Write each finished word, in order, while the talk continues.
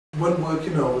when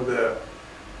working over there,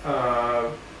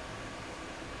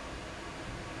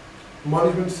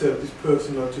 management said this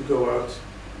person had to go out.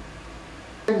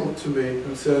 He came up to me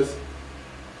and says,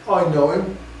 I know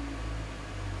him.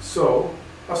 So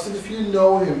I said, if you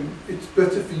know him, it's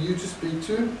better for you to speak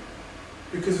to him,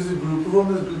 because there's a group of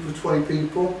them, there's a group of 20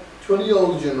 people, 20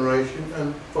 older generation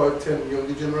and 5-10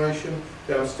 younger generation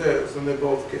downstairs, and they're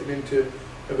both getting into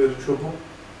a bit of trouble.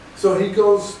 So he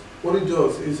goes, what he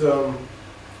does is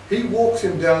he walks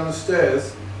him down the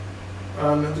stairs,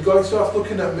 and the guy starts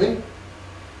looking at me,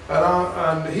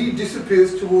 and he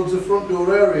disappears towards the front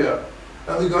door area,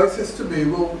 and the guy says to me,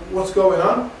 well, what's going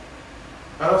on?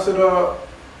 And I said,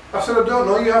 I don't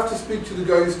know, you have to speak to the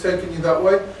guy who's taking you that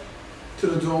way, to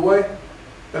the doorway.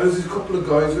 And there's a couple of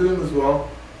guys with him as well.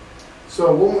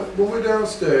 So when we're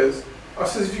downstairs, I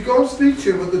says, if you go and speak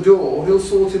to him at the door, he'll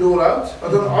sort it all out. I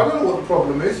don't know what the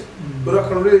problem is, but I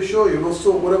can reassure you, we'll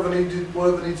sort whatever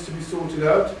needs to be sorted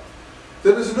out.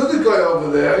 Then there's another guy over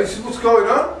there, and he says, what's going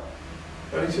on?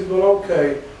 And he says, well,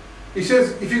 okay. He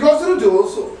says, if you go to the door,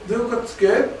 so they all got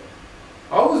scared.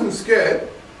 I wasn't scared.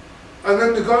 And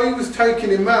then the guy who was taking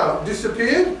him out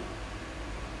disappeared,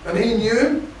 and he knew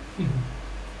him.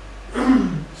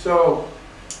 So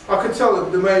I could tell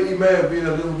that he may have been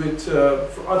a little bit,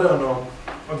 I don't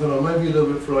know, maybe a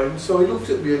little bit frightened. So he looked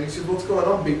at me and he said, what's going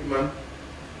on, big man?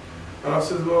 And I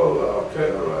said, well,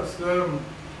 okay, all right. So,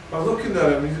 I was looking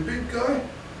at him, he's a big guy,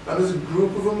 and there's a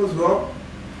group of them as well.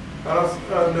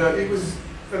 And he was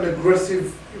an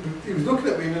aggressive, he was looking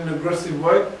at me in an aggressive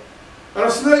way. And I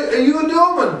said, hey, are you a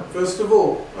doorman, first of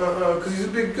all? Because he's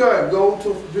a big guy, gold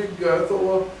tough, big guy. I thought,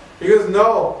 well, he goes,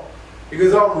 no. He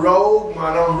goes, I'm rogue,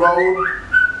 man, I'm rogue.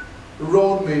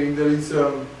 Rogue meaning that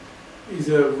he's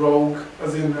a rogue,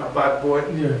 as in a bad boy.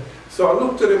 Yeah. So I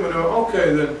looked at him and I went,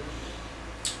 okay then.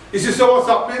 He said, so what's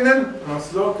happening then? And I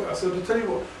said, okay. I said, I'll tell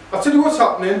you what's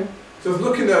happening. So I was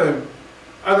looking at him,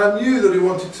 and I knew that he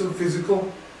wanted some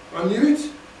physical. I knew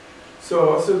it.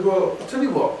 So I said, well, I'll tell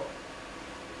you what.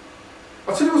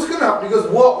 I'll tell you what's going to happen. He goes,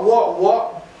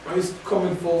 what? And he's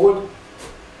coming forward.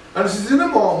 And he says, in a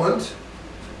moment,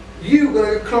 you're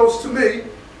going to get close to me,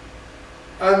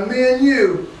 and me and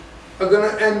you are going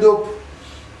to end up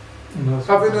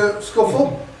having a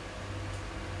scuffle.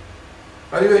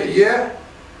 And he went, yeah.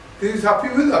 Because he's happy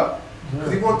with that.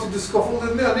 Because he wanted the scuffle,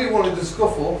 didn't he? I knew he wanted the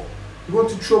scuffle. He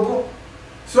wanted trouble.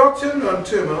 So I turned around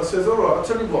to him and I said, alright, I'll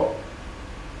tell you what.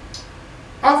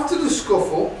 After the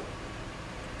scuffle,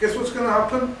 guess what's going to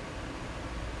happen?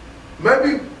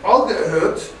 Maybe I'll get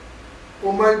hurt,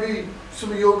 or maybe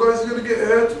some of your guys are going to get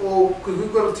hurt, or because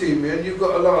we've got a team here and you've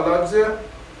got a lot of lads here.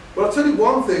 But I'll tell you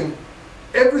one thing,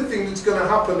 everything that's going to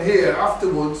happen here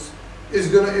afterwards is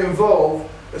going to involve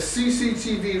a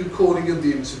CCTV recording of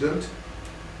the incident,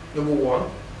 number one,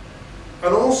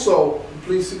 and also the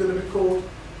police are going to be called.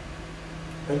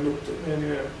 And looked at me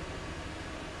anyway.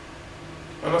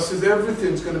 And I says,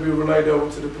 everything's going to be relayed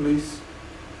over to the police.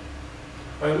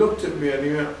 And he looked at me and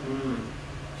he went,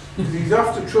 because he's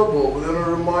after trouble, but then I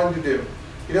reminded him,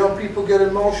 you know, when people get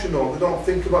emotional, they don't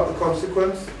think about the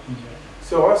consequence. Yeah.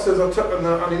 So I says, and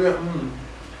he went,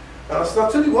 And I said,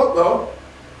 I'll tell you what though,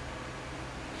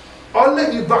 I'll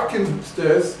let you back in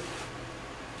upstairs,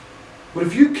 but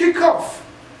if you kick off,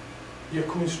 you're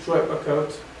coming straight back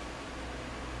out.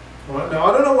 Alright, now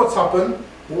I don't know what's happened,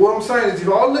 but what I'm saying is if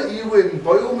I'll let you in,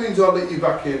 by all means I'll let you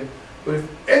back in, but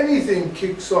if anything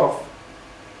kicks off,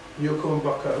 you're coming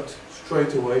back out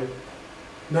straight away.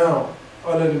 Now,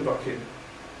 I let him back in.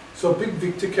 So Big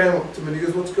Victor came up to me and he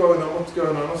goes, what's going on, what's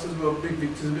going on? I said, well, Big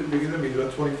Victor's a bit bigger than me, he's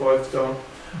about 25 stone.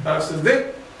 And I said,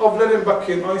 Vic, I've let him back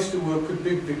in. I used to work with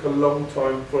Big Vic for a long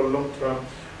time.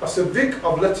 I said, Vic,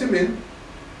 I've let him in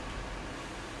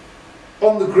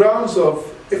on the grounds of,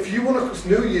 if you want to, it's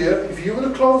New Year, if you want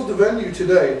to close the venue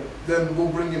today, then we'll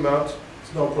bring him out.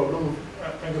 It's no problem,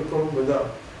 I ain't got a problem with that.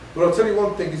 But I'll tell you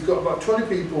one thing, he's got about 20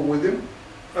 people with him,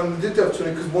 and they did have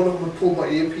 20 because one of them would pull my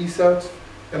earpiece out,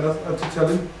 and I had to tell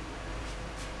him.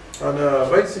 And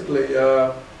basically,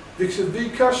 Vic said,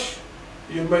 Vcash,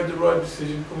 you made the right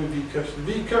decision, come with Vcash.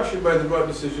 Vcash, you made the right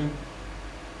decision,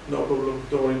 no problem,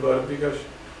 don't worry about it, Vcash.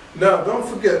 Now, don't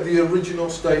forget the original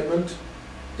statement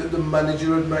that the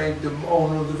manager had made, the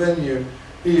owner of the venue.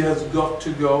 He has got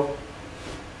to go.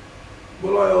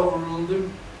 Well, I overruled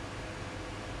him.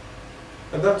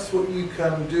 And that's what you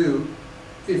can do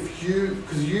if you,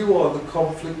 because you are the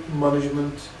conflict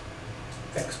management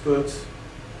experts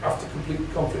after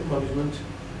complete conflict management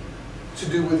to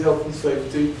do with health and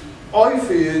safety. I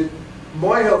feared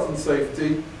my health and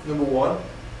safety, number one.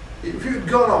 If it had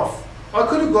gone off, I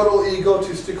could have got all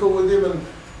egotistical with him and,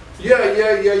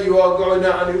 yeah, you are going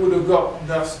out, and it would have got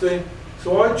nasty.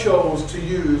 So I chose to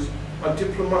use a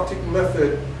diplomatic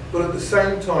method, but at the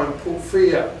same time put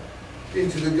fear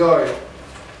into the guy.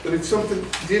 That if something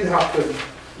did happen,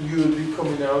 you would be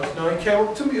coming out. Now he came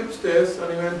up to me upstairs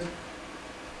and he went,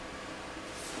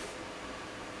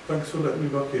 thanks for letting me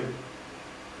back in.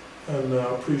 And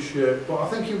I appreciate it. But I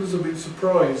think he was a bit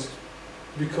surprised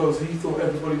because he thought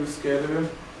everybody was scared of him.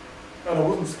 And I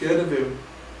wasn't scared of him.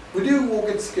 We do all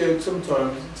get scared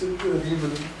sometimes. It's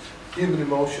a human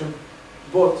emotion.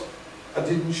 But I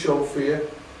didn't show fear.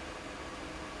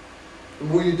 The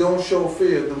more you don't show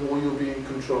fear, the more you'll be in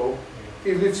control.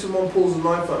 Even if someone pulls a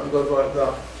knife out and goes like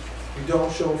that, you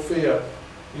don't show fear,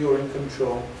 you're in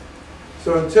control.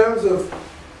 So in terms of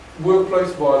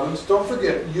workplace violence, don't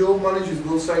forget, your managers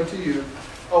will say to you,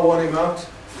 I want him out.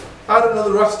 I had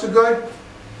another Rasta guy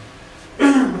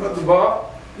at the bar.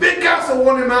 Big ass, I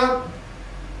want him out.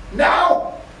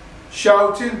 Now!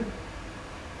 Shouting.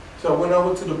 So I went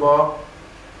over to the bar.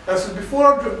 I said,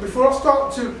 before I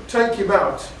start to take him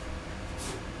out,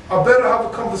 I better have a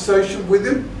conversation with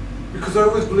him, because I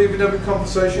always believe in having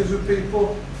conversations with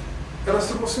people. And I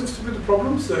said, what seems to be the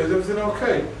problem, sir? Is everything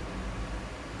okay?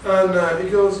 And he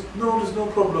goes, no, there's no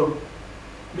problem.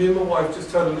 Me and my wife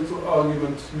just had a little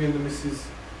argument, me and the missus.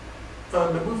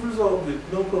 And we've resolved it,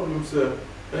 no problem, sir.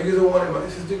 And he goes, I want him out.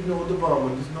 He says, ignore the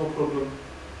barman, there's no problem.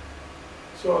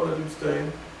 So I let him stay in.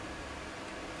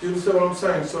 Do you understand what I'm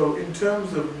saying? So in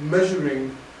terms of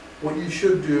measuring what you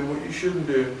should do and what you shouldn't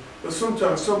do, but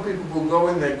sometimes some people will go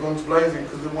in there guns blazing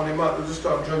because they want him out, they'll just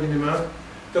start dragging him out.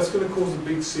 That's going to cause a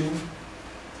big scene.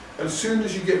 And as soon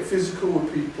as you get physical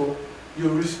with people, your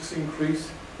risks increase.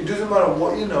 It doesn't matter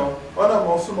what you know. I know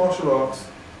most of martial arts.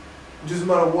 It doesn't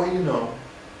matter what you know.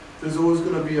 There's always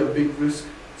going to be a big risk.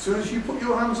 As soon as you put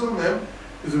your hands on them,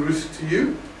 there's a risk to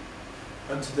you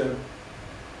and to them.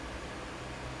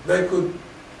 They could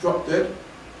drop dead.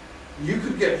 You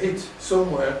could get hit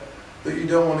somewhere that you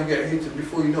don't want to get hit, and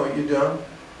before you know it, you're down.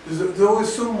 There's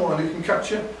always someone who can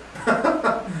catch you.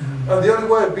 And the only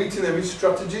way of beating them is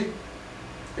strategy.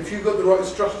 If you've got the right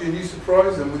strategy and you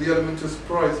surprise them with the element of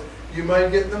surprise, you may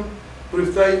get them. But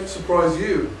if they surprise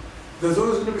you, there's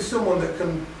always going to be someone that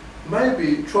can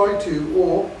maybe try to,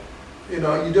 or you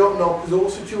don't know, because all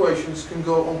situations can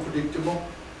go unpredictable.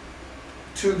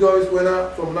 2 guys went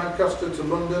out from Lancaster to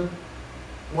London.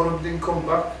 One of them didn't come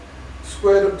back.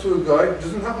 Squared up to a guy.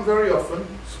 Doesn't happen very often.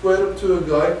 Squared up to a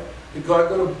guy. The guy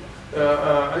got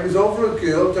he was over a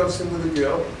girl, dancing with a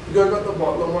girl. The guy got the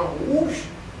bottle and went whoosh,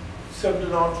 severed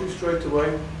an artery straight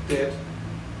away, dead.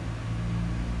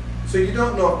 So you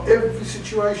don't know every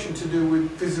situation to do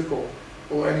with physical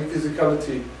or any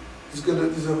physicality.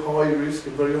 There's a high risk,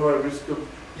 a very high risk of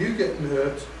you getting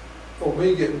hurt or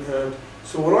me getting hurt.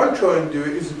 So what I try and do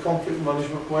is a conflict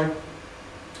management way.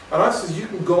 And I says, you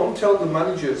can go and tell the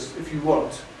managers if you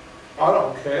want. I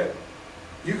don't care.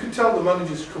 You can tell the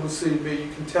managers to come and see me.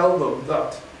 You can tell them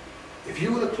that if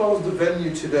you want to close the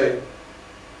venue today,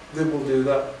 then we'll do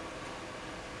that.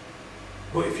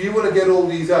 But if you want to get all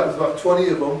these out, there's about 20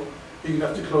 of them, you're going to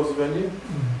have to close the venue.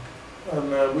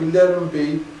 And we let them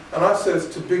be. And I says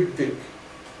to Big Vic,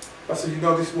 I said,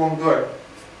 this one guy.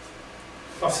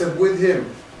 I said, with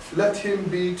him, let him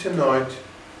be tonight,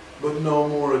 but no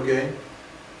more again.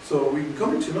 So we can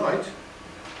come in tonight,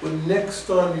 but next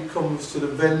time he comes to the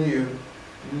venue,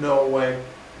 no way,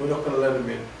 we're not going to let him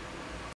in.